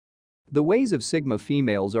The ways of Sigma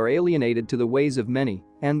females are alienated to the ways of many,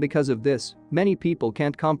 and because of this, many people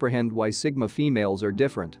can't comprehend why Sigma females are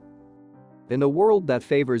different. In a world that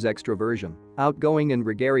favors extroversion, outgoing and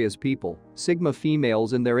gregarious people, Sigma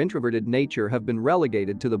females and their introverted nature have been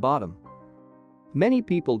relegated to the bottom. Many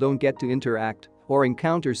people don't get to interact or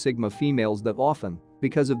encounter Sigma females that often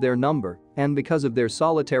because of their number and because of their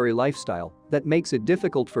solitary lifestyle that makes it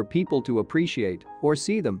difficult for people to appreciate or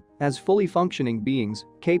see them as fully functioning beings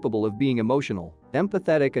capable of being emotional,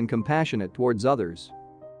 empathetic and compassionate towards others.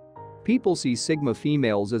 People see Sigma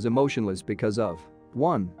females as emotionless because of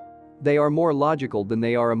 1. They are more logical than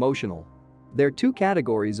they are emotional. There are two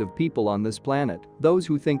categories of people on this planet, those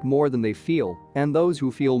who think more than they feel and those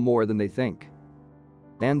who feel more than they think.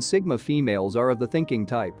 And Sigma females are of the thinking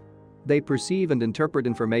type. They perceive and interpret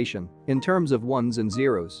information in terms of ones and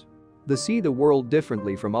zeros. They see the world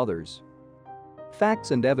differently from others.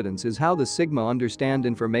 Facts and evidence is how the Sigma understand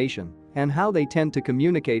information and how they tend to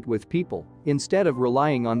communicate with people instead of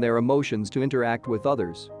relying on their emotions to interact with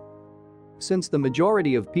others. Since the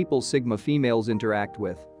majority of people Sigma females interact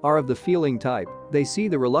with are of the feeling type, they see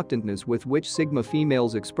the reluctantness with which Sigma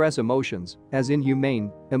females express emotions as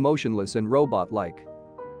inhumane, emotionless and robot-like.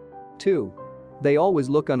 2. They always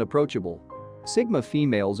look unapproachable. Sigma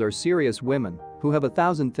females are serious women who have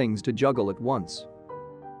 1,000 things to juggle at once.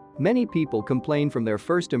 Many people complain from their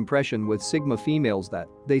first impression with Sigma females that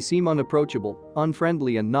they seem unapproachable,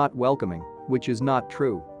 unfriendly and not welcoming, which is not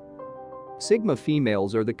true. Sigma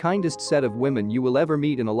females are the kindest set of women you will ever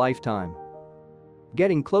meet in a lifetime.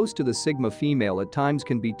 Getting close to the Sigma female at times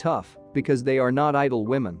can be tough because they are not idle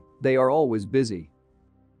women, they are always busy.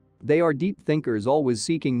 They are deep thinkers always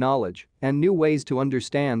seeking knowledge and new ways to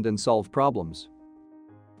understand and solve problems.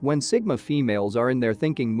 When Sigma females are in their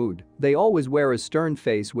thinking mood, they always wear a stern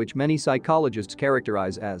face which many psychologists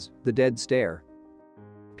characterize as the dead stare.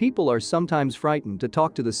 People are sometimes frightened to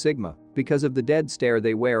talk to the Sigma because of the dead stare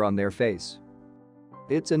they wear on their face.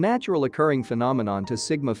 It's a natural occurring phenomenon to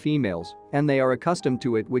Sigma females and they are accustomed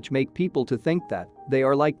to it, which make people to think that they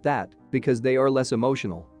are like that because they are less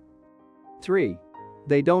emotional. 3.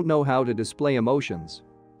 They don't know how to display emotions.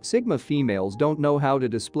 Sigma females don't know how to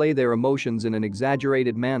display their emotions in an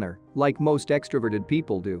exaggerated manner like most extroverted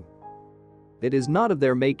people do. It is not of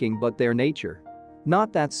their making but their nature.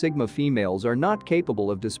 Not that Sigma females are not capable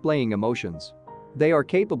of displaying emotions. They are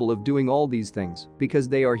capable of doing all these things because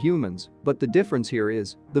they are humans, but the difference here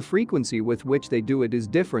is the frequency with which they do it is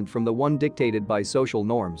different from the one dictated by social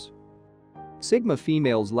norms. Sigma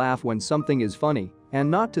females laugh when something is funny and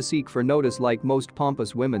not to seek for notice like most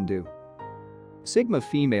pompous women do. Sigma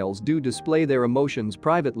females do display their emotions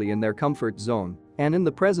privately in their comfort zone and in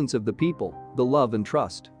the presence of the people, the love and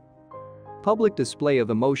trust. Public display of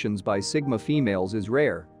emotions by Sigma females is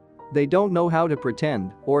rare. They don't know how to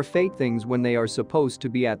pretend or fake things when they are supposed to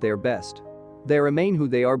be at their best. They remain who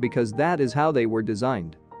they are because that is how they were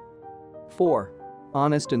designed. 4.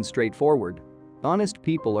 Honest and straightforward. Honest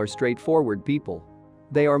people are straightforward people.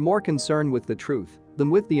 They are more concerned with the truth than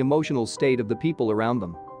with the emotional state of the people around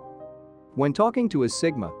them. When talking to a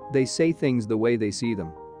Sigma, they say things the way they see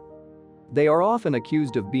them. They are often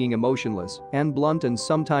accused of being emotionless and blunt and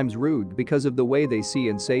sometimes rude because of the way they see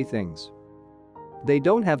and say things. They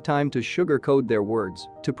don't have time to sugarcoat their words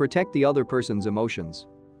to protect the other person's emotions.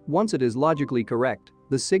 Once it is logically correct,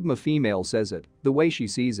 the Sigma female says it the way she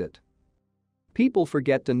sees it. People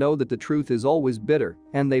forget to know that the truth is always bitter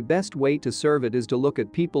and the best way to serve it is to look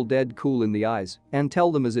at people dead cool in the eyes and tell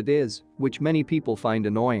them as it is, which many people find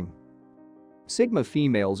annoying. Sigma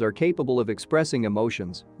females are capable of expressing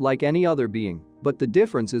emotions like any other being, but the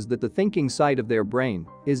difference is that the thinking side of their brain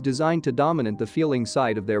is designed to dominate the feeling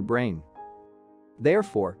side of their brain.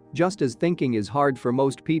 Therefore, just as thinking is hard for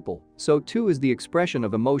most people, so too is the expression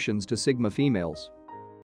of emotions to Sigma females.